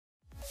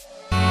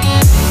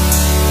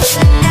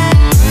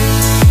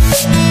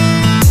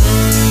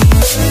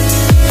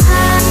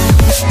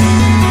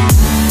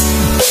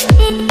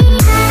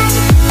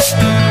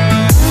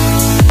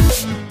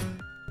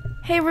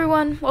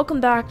welcome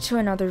back to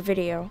another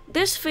video.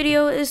 This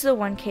video is the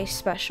 1K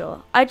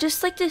special. I'd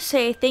just like to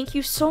say thank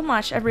you so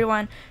much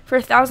everyone for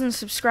 1,000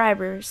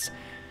 subscribers.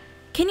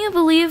 Can you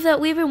believe that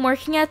we've been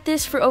working at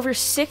this for over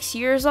 6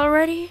 years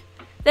already?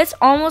 That's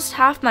almost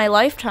half my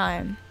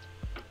lifetime.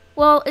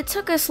 Well, it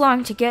took us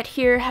long to get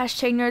here,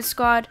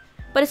 #NerdSquad,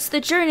 but it's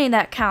the journey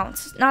that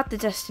counts, not the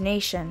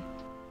destination.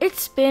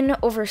 It's been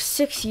over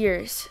 6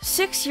 years.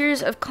 6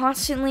 years of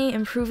constantly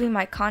improving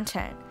my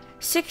content.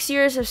 6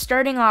 years of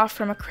starting off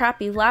from a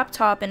crappy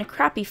laptop and a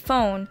crappy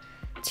phone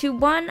to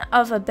one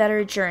of a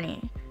better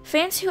journey.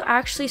 Fans who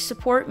actually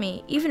support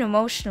me, even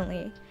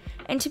emotionally.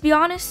 And to be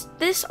honest,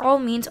 this all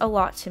means a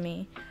lot to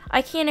me.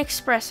 I can't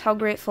express how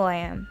grateful I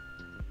am.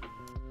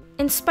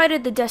 In spite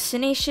of the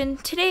destination,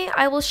 today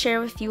I will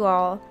share with you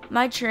all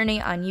my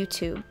journey on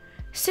YouTube.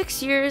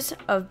 6 years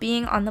of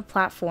being on the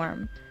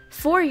platform.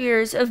 4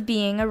 years of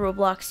being a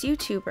Roblox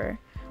YouTuber.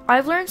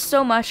 I've learned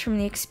so much from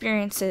the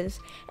experiences,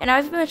 and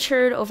I've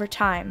matured over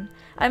time.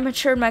 I've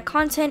matured my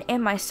content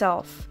and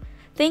myself.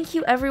 Thank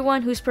you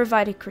everyone who's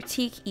provided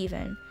critique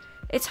even.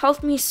 It's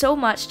helped me so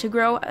much to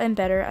grow and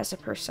better as a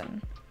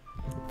person.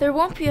 There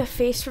won't be a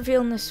face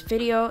reveal in this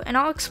video, and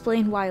I'll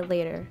explain why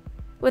later.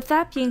 With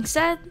that being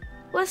said,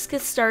 let's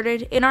get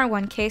started in our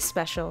 1K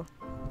special.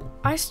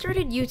 I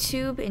started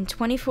YouTube in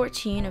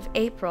 2014 of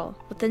April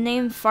with the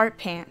name Fart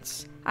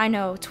Pants. I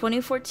know,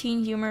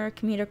 2014 humor,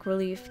 comedic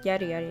relief,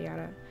 yada yada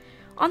yada.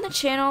 On the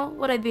channel,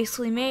 what I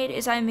basically made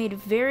is I made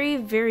very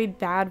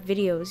bad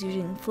videos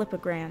using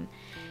Flipagram.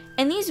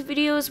 And these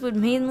videos would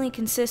mainly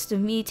consist of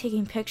me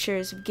taking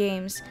pictures of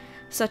games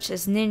such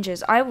as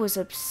ninjas. I was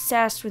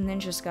obsessed with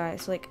ninjas,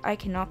 guys, like I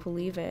cannot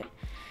believe it.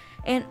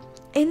 And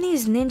in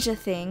these ninja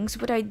things,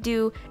 what I'd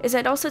do is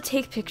I'd also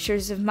take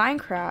pictures of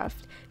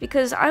Minecraft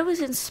because I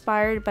was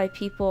inspired by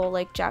people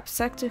like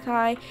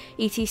Jacksepticeye,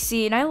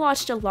 etc, and I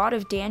watched a lot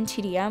of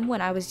DanTDM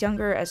when I was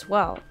younger as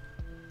well.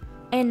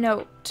 And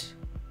note,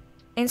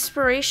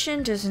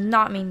 inspiration does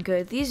not mean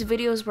good. These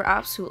videos were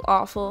absolutely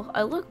awful.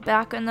 I look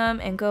back on them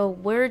and go,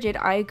 where did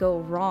I go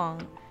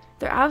wrong?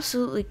 They're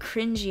absolutely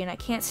cringy and I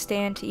can't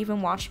stand to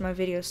even watch my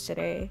videos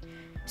today.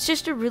 It's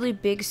just a really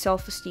big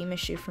self-esteem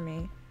issue for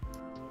me.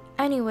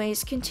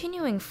 Anyways,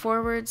 continuing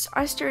forwards,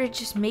 I started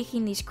just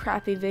making these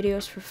crappy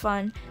videos for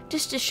fun,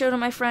 just to show to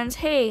my friends,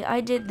 hey, I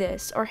did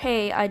this, or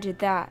hey, I did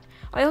that.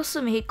 I also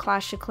made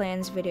Clash of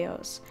Clans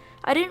videos.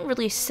 I didn't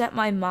really set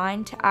my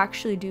mind to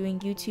actually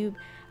doing YouTube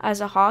as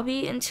a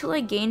hobby until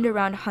I gained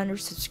around 100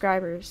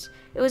 subscribers.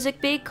 It was a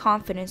big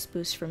confidence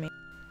boost for me.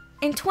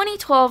 In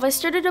 2012, I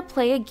started to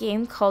play a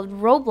game called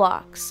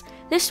Roblox.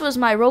 This was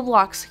my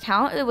Roblox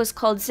account. It was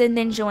called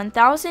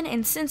ZNinja1000,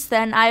 and since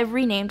then, I've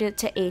renamed it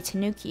to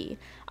Tanuki.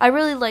 I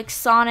really like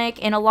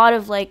Sonic and a lot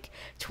of like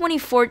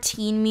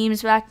 2014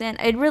 memes back then.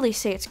 I'd really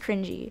say it's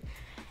cringy.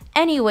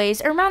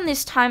 Anyways, around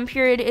this time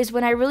period is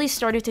when I really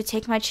started to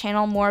take my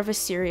channel more of a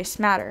serious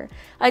matter.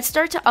 I'd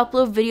start to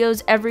upload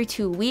videos every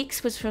 2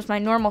 weeks, which was my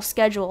normal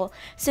schedule,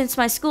 since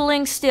my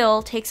schooling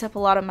still takes up a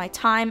lot of my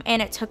time,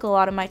 and it took a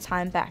lot of my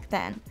time back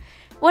then.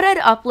 What I'd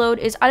upload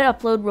is I'd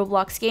upload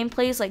Roblox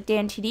gameplays like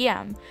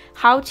DanTDM,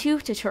 how-to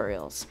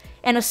tutorials,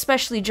 and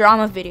especially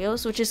drama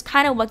videos, which is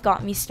kind of what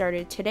got me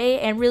started today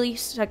and really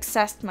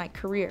successed my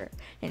career,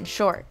 in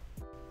short.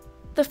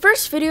 The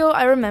first video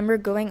I remember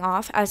going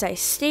off, as I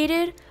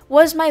stated,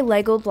 was my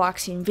Lego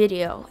Bloxian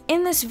video.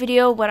 In this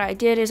video, what I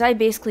did is I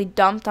basically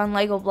dumped on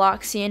Lego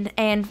Bloxian,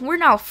 and we're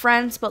now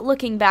friends, but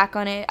looking back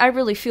on it, I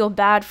really feel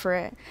bad for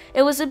it.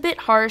 It was a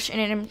bit harsh,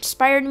 and it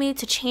inspired me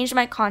to change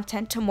my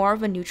content to more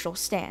of a neutral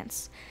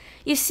stance.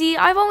 You see,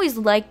 I've always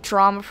liked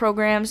drama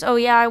programs. Oh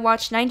yeah, I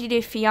watched 90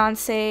 Day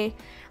Fiancé,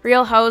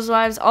 Real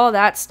Housewives, all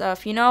that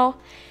stuff, you know?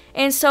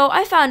 And so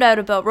I found out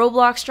about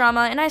Roblox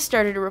drama and I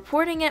started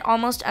reporting it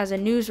almost as a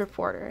news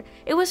reporter.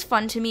 It was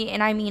fun to me,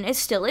 and I mean it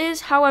still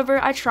is,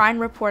 however I try and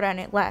report on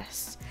it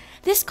less.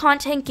 This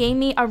content gave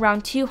me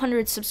around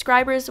 200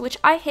 subscribers, which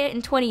I hit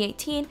in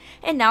 2018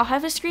 and now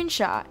have a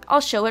screenshot.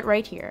 I'll show it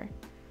right here.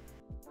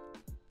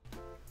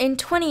 In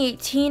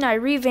 2018 I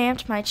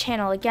revamped my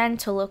channel again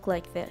to look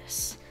like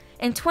this.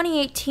 In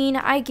 2018,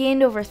 I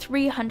gained over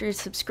 300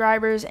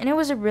 subscribers, and it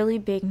was a really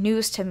big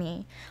news to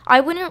me.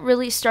 I wouldn't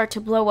really start to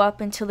blow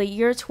up until the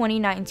year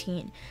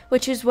 2019,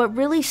 which is what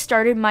really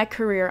started my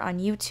career on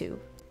YouTube.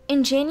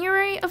 In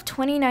January of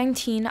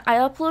 2019, I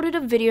uploaded a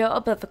video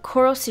about the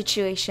coral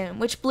situation,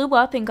 which blew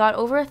up and got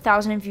over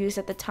 1,000 views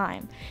at the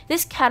time.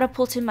 This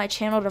catapulted my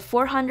channel to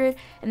 400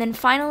 and then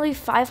finally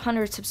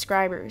 500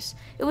 subscribers.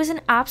 It was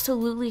an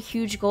absolutely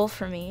huge goal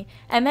for me,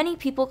 and many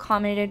people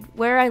commented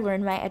where I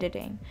learned my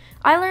editing.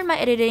 I learned my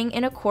editing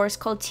in a course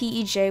called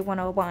TEJ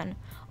 101.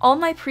 All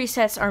my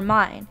presets are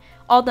mine,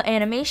 all the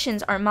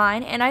animations are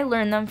mine, and I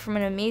learned them from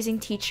an amazing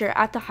teacher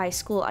at the high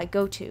school I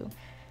go to.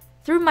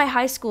 Through my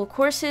high school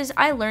courses,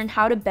 I learned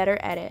how to better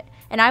edit,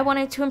 and I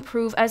wanted to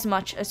improve as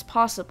much as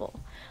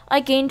possible. I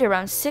gained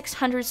around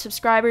 600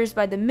 subscribers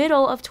by the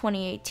middle of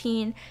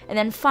 2018, and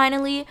then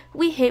finally,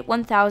 we hit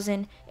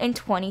 1,000 in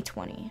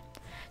 2020.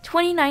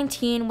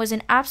 2019 was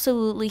an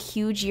absolutely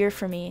huge year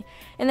for me,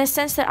 in the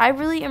sense that I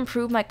really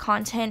improved my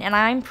content and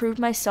I improved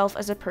myself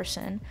as a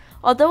person.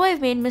 Although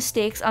I've made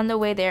mistakes on the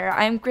way there,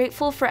 I am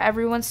grateful for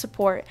everyone's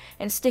support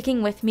and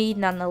sticking with me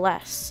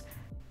nonetheless.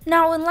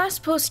 Now, in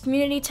last post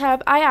community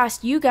tab, I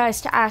asked you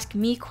guys to ask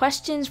me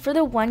questions for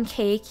the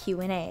 1K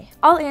Q&A.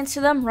 I'll answer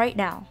them right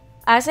now.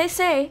 As I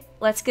say,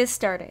 let's get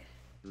started.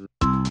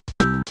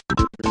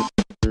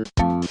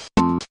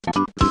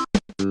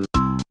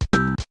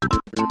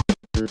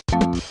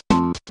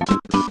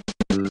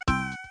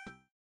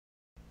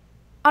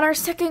 On our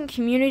second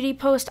community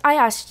post, I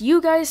asked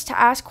you guys to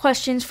ask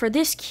questions for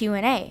this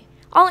Q&A.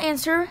 I'll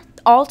answer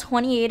all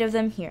 28 of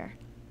them here.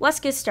 Let's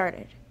get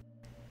started.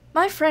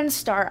 My friend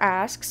Star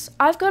asks,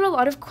 I've got a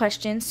lot of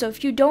questions, so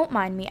if you don't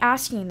mind me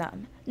asking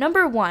them.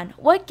 Number 1,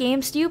 what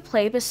games do you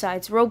play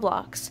besides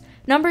Roblox?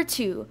 Number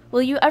 2,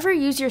 will you ever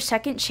use your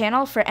second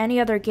channel for any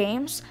other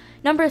games?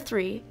 Number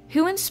 3,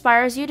 who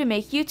inspires you to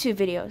make YouTube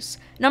videos?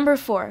 Number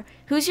 4,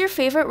 who's your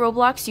favorite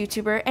Roblox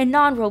YouTuber and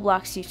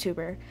non-Roblox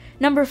YouTuber?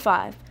 Number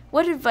 5,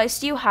 what advice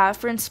do you have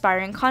for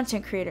inspiring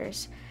content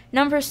creators?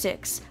 Number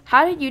 6,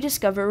 how did you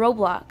discover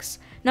Roblox?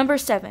 Number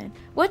 7,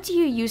 what do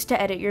you use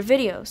to edit your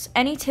videos?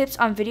 Any tips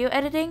on video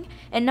editing?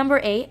 And number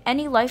 8,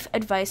 any life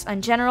advice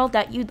in general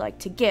that you'd like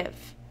to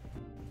give?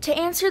 To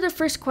answer the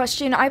first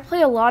question, I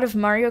play a lot of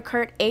Mario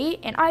Kart 8,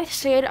 and I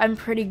said I'm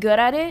pretty good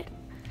at it.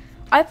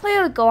 I play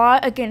a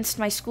lot against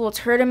my school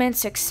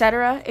tournaments,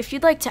 etc. If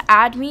you'd like to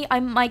add me, I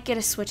might get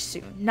a Switch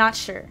soon, not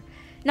sure.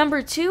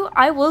 Number 2,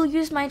 I will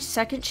use my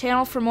second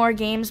channel for more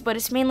games, but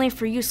it's mainly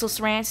for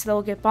useless rants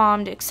that'll get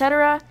bombed,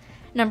 etc.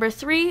 Number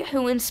 3,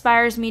 who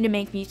inspires me to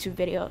make YouTube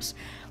videos?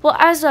 Well,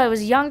 as I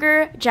was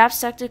younger,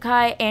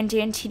 Jacksepticeye and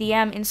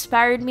DanTDM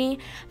inspired me,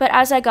 but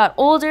as I got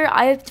older,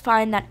 I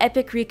find that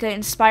Epic Rika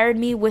inspired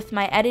me with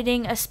my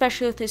editing,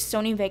 especially with his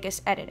Sony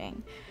Vegas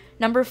editing.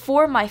 Number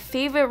 4, my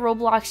favorite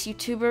Roblox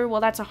YouTuber, well,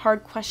 that's a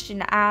hard question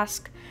to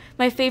ask.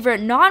 My favorite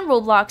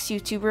non-Roblox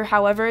YouTuber,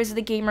 however, is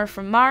the gamer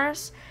from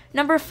Mars.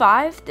 Number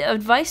 5, the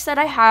advice that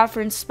I have for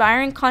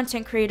inspiring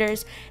content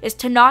creators is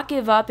to not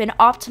give up and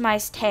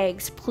optimize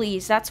tags,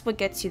 please, that's what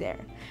gets you there.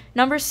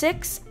 Number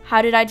 6,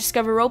 how did I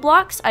discover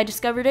Roblox? I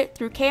discovered it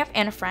through camp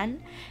and a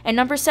friend. And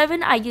number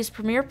 7, I use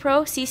Premiere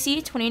Pro CC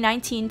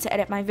 2019 to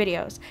edit my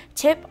videos.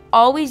 Tip,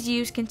 always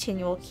use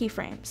continual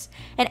keyframes.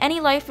 And any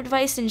life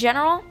advice in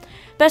general?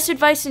 Best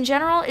advice in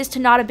general is to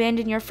not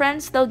abandon your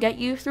friends, they'll get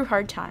you through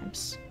hard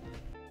times.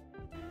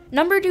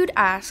 Number Dude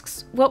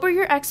asks, what were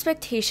your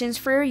expectations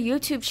for your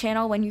YouTube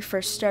channel when you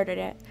first started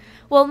it?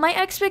 Well, my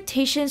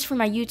expectations for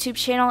my YouTube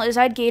channel is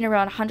I'd gain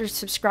around 100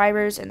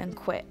 subscribers and then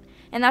quit.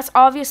 And that's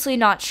obviously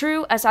not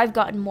true, as I've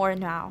gotten more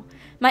now.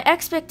 My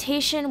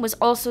expectation was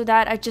also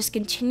that I'd just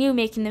continue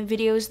making the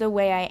videos the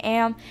way I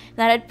am, and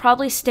that I'd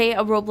probably stay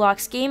a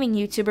Roblox gaming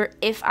YouTuber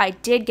if I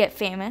did get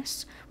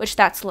famous, which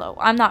that's low.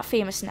 I'm not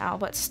famous now,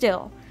 but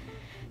still.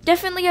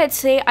 Definitely, I'd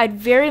say I'd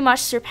very much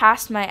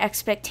surpassed my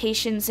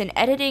expectations in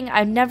editing.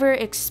 I never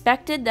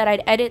expected that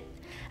I'd edit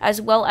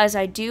as well as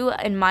I do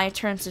in my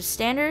terms of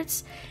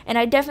standards, and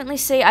I definitely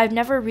say I've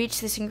never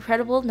reached this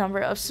incredible number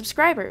of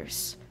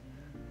subscribers.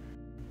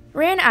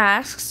 Ran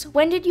asks,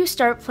 when did you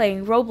start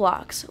playing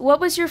Roblox?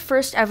 What was your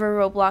first ever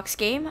Roblox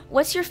game?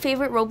 What's your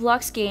favorite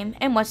Roblox game?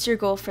 And what's your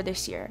goal for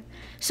this year?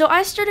 So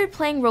I started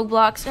playing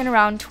Roblox in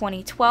around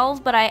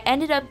 2012, but I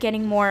ended up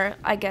getting more,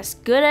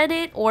 good at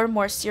it or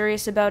more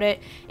serious about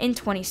it in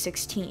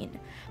 2016.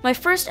 My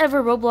first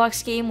ever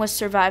Roblox game was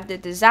Survive the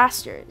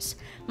Disasters.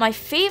 My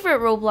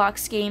favorite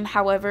Roblox game,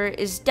 however,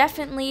 is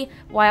definitely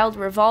Wild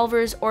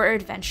Revolvers or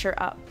Adventure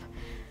Up.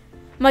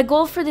 My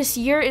goal for this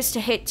year is to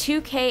hit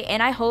 2K,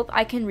 and I hope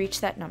I can reach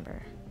that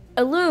number.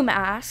 Illume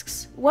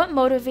asks, what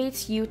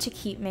motivates you to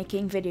keep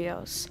making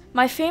videos?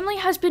 My family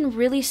has been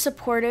really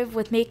supportive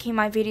with making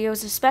my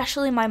videos,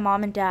 especially my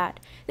mom and dad.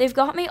 They've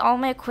got me all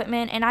my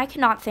equipment, and I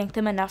cannot thank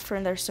them enough for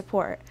their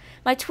support.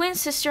 My twin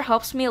sister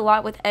helps me a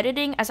lot with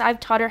editing, as I've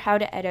taught her how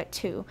to edit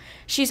too.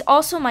 She's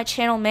also my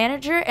channel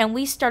manager, and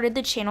we started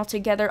the channel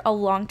together a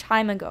long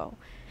time ago.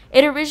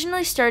 It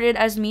originally started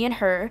as me and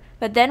her,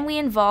 but then we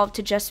evolved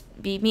to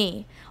just be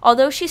me,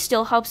 although she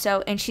still helps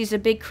out and she's a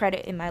big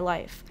credit in my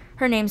life.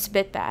 Her name's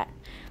BitBat.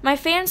 My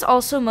fans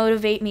also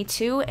motivate me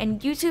too,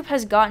 and YouTube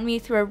has gotten me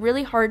through a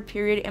really hard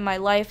period in my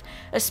life,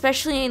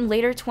 especially in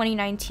later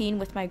 2019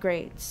 with my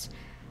grades.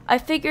 I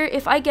figure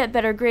if I get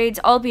better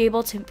grades, I'll be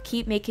able to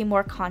keep making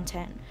more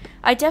content.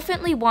 I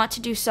definitely want to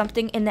do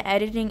something in the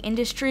editing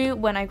industry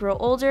when I grow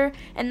older,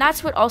 and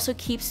that's what also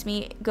keeps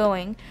me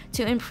going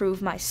to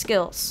improve my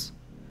skills.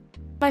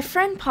 My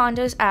friend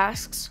Pondas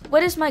asks,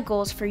 what is my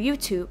goals for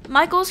YouTube?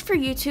 My goals for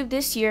YouTube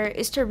this year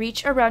is to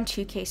reach around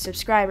 2K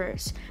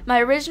subscribers. My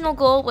original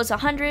goal was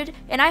 100,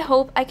 and I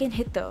hope I can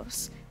hit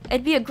those.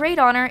 It'd be a great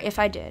honor if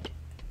I did.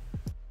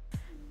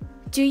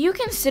 Do you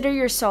consider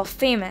yourself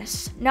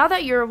famous? Now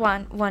that you're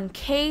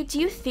 1K, do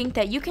you think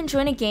that you can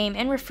join a game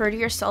and refer to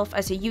yourself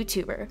as a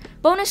YouTuber?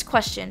 Bonus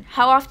question,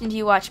 how often do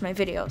you watch my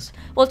videos?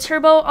 Well,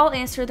 Turbo, I'll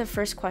answer the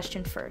first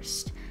question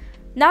first.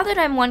 Now that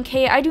I'm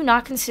 1K, I do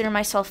not consider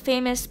myself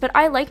famous, but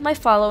I like my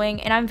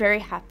following and I'm very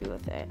happy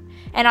with it.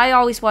 And I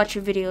always watch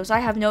your videos. I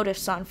have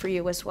notice on for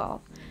you as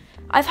well.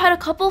 I've had a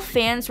couple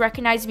fans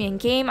recognize me in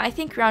game, I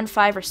think around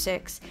 5 or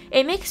 6.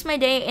 It makes my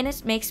day and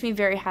it makes me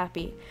very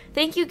happy.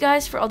 Thank you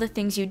guys for all the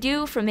things you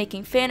do, for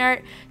making fan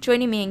art,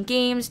 joining me in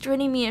games,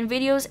 joining me in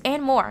videos,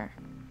 and more.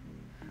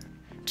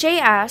 Jay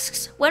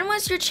asks, when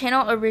was your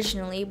channel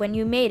originally when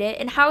you made it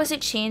and how has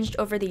it changed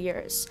over the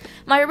years?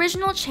 My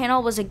original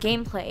channel was a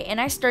gameplay and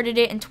I started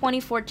it in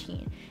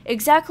 2014,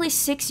 exactly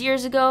 6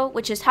 years ago,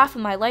 which is half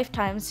of my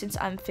lifetime since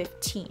I'm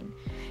 15.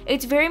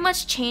 It's very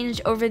much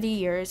changed over the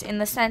years in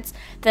the sense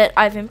that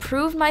I've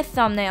improved my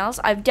thumbnails,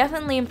 I've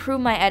definitely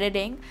improved my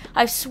editing,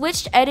 I've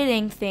switched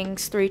editing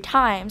things 3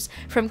 times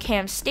from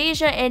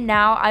Camtasia and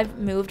now I've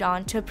moved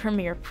on to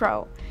Premiere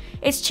Pro.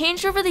 It's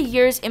changed over the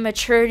years in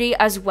maturity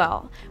as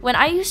well. When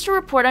I used to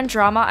report on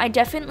drama, I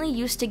definitely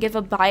used to give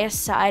a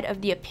biased side of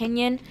the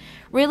opinion,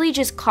 really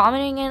just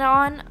commenting it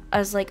on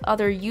as like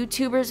other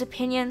YouTubers'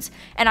 opinions,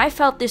 and I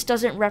felt this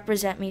doesn't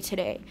represent me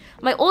today.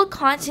 My old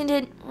content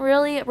didn't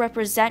really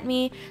represent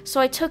me, so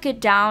I took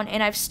it down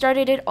and I've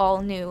started it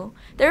all new.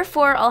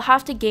 Therefore, I'll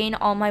have to gain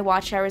all my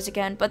watch hours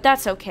again, but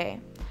that's okay.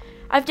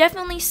 I've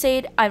definitely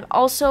said I've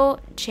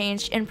also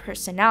changed in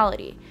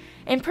personality.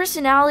 In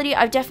personality,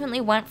 I've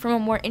definitely went from a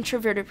more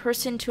introverted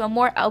person to a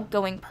more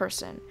outgoing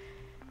person.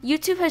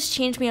 YouTube has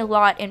changed me a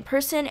lot in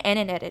person and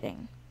in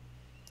editing.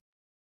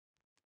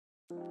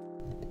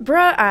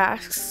 Bruh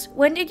asks,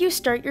 when did you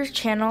start your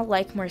channel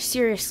like more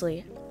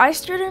seriously? I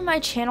started my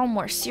channel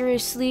more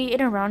seriously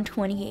in around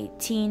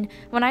 2018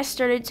 when I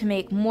started to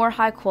make more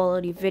high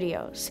quality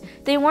videos.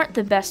 They weren't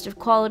the best of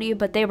quality,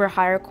 but they were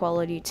higher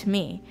quality to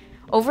me.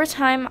 Over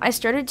time, I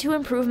started to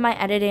improve my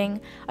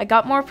editing, I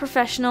got more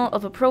professional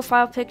of a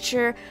profile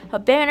picture, a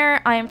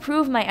banner, I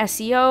improved my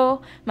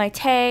SEO, my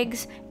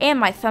tags, and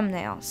my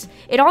thumbnails.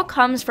 It all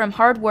comes from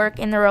hard work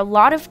and there are a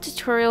lot of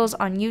tutorials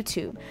on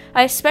YouTube.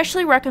 I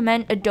especially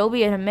recommend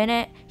Adobe in a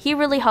Minute, he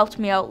really helped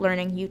me out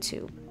learning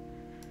YouTube.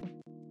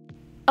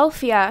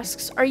 Elfie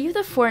asks, are you the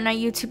Fortnite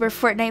YouTuber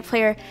Fortnite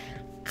player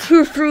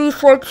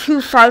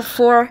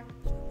 234254?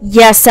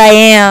 Yes, I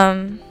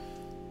am.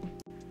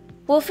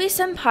 Wolfie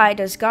Senpai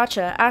Does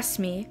Gacha asks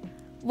me,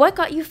 what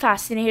got you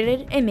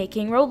fascinated in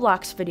making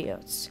Roblox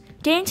videos?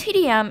 Dan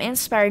TDM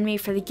inspired me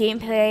for the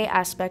gameplay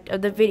aspect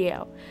of the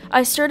video.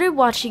 I started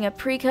watching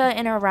Aprika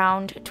in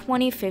around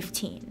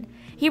 2015.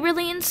 He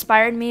really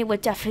inspired me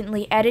with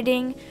definitely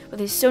editing, with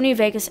his Sony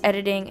Vegas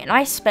editing, and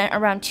I spent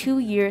around 2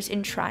 years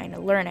in trying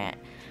to learn it.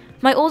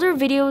 My older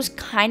videos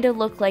kinda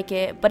look like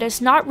it, but it's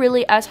not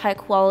really as high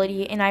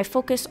quality and I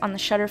focus on the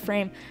shutter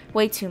frame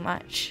way too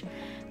much.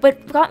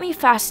 What got me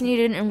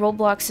fascinated in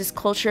Roblox's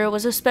culture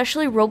was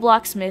especially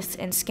Roblox myths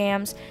and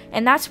scams,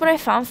 and that's what I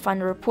found fun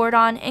to report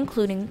on,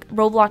 including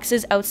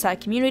Roblox's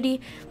outside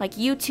community like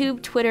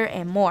YouTube, Twitter,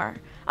 and more.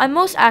 I'm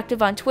most active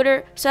on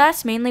Twitter, so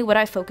that's mainly what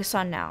I focus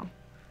on now.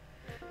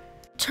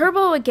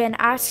 Turbo again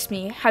asks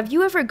me, have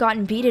you ever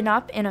gotten beaten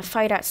up in a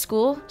fight at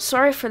school?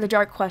 Sorry for the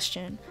dark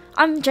question.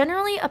 I'm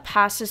generally a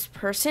passive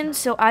person,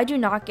 so I do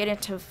not get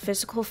into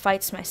physical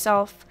fights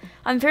myself.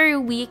 I'm very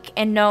weak,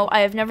 and no,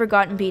 I have never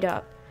gotten beat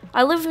up.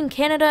 I live in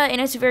Canada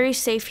and it's very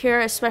safe here,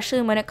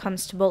 especially when it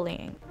comes to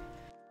bullying.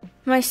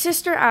 My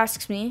sister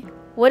asks me,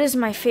 what is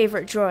my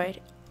favorite droid?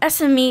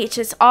 SMH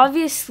is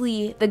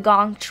obviously the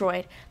Gong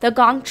droid. The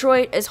Gong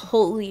droid is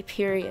holy,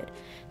 period.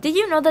 Did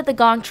you know that the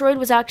Gong droid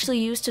was actually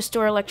used to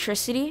store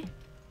electricity?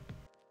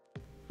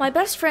 My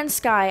best friend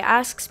Sky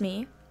asks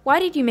me, why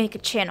did you make a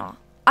channel?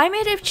 I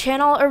made a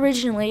channel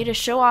originally to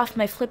show off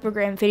my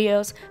flipogram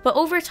videos, but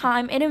over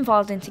time it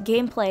evolved into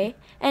gameplay,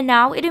 and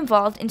now it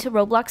evolved into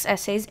Roblox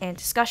essays and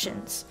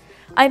discussions.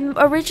 I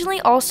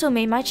originally also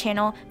made my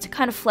channel to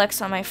kind of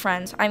flex on my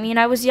friends. I mean,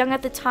 I was young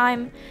at the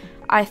time,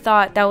 I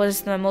thought that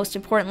was the most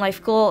important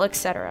life goal,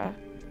 etc.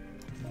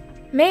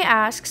 May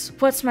asks,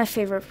 what's my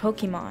favorite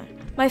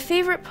Pokemon? My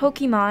favorite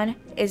Pokemon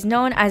is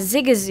known as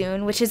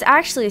Zigzagoon, which is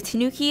actually a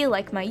Tanuki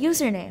like my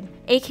username,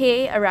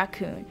 aka a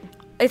raccoon.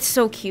 It's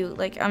so cute,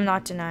 like, I'm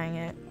not denying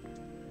it.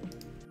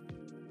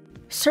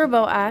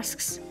 Serbo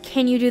asks,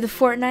 can you do the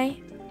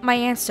Fortnite? My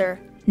answer,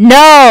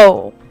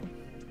 no!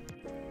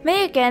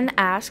 May again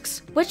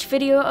asks, which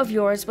video of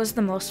yours was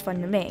the most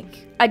fun to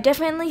make? I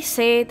definitely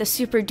say the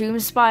Super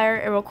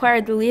Doomspire, it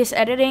required the least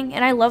editing,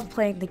 and I love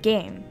playing the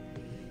game.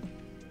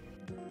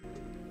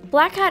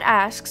 Black Hat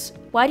asks,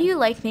 why do you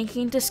like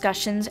making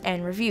discussions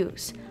and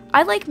reviews?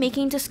 I like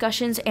making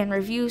discussions and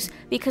reviews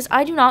because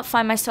I do not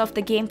find myself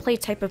the gameplay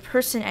type of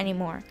person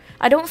anymore.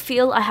 I don't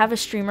feel I have a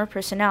streamer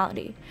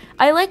personality.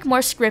 I like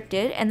more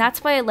scripted, and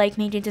that's why I like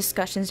making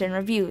discussions and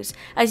reviews,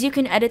 as you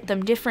can edit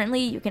them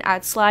differently, you can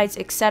add slides,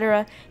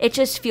 etc. It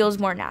just feels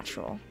more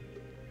natural.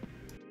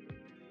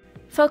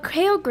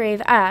 Falcao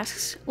Grave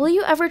asks, will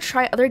you ever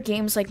try other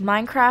games like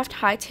Minecraft,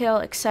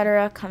 Hytale,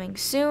 etc. coming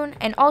soon?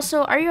 And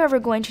also, are you ever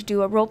going to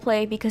do a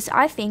roleplay, because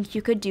I think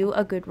you could do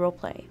a good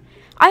roleplay.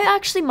 I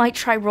actually might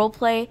try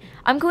roleplay.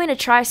 I'm going to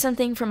try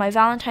something for my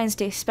Valentine's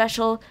Day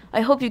special.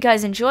 I hope you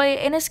guys enjoy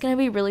it and it's going to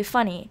be really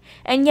funny.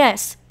 And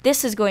yes,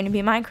 This is going to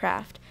be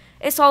Minecraft.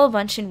 It's all a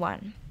bunch in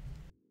one.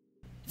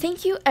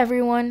 Thank you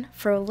everyone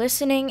for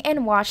listening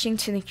and watching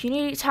to the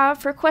community tab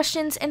for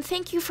questions, and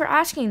thank you for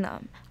asking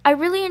them. I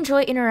really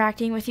enjoy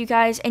interacting with you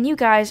guys, and you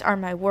guys are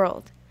my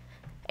world.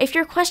 If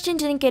your question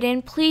didn't get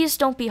in, please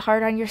don't be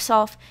hard on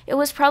yourself. It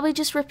was probably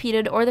just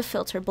repeated or the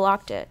filter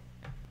blocked it.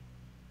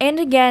 And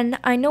again,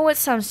 I know it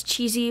sounds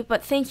cheesy,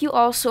 but thank you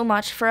all so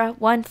much for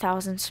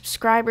 1,000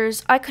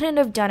 subscribers. I couldn't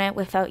have done it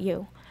without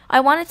you. I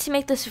wanted to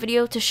make this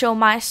video to show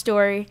my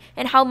story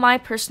and how my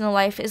personal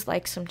life is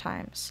like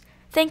sometimes.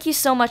 Thank you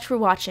so much for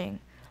watching.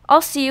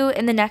 I'll see you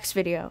in the next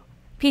video.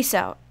 Peace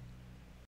out.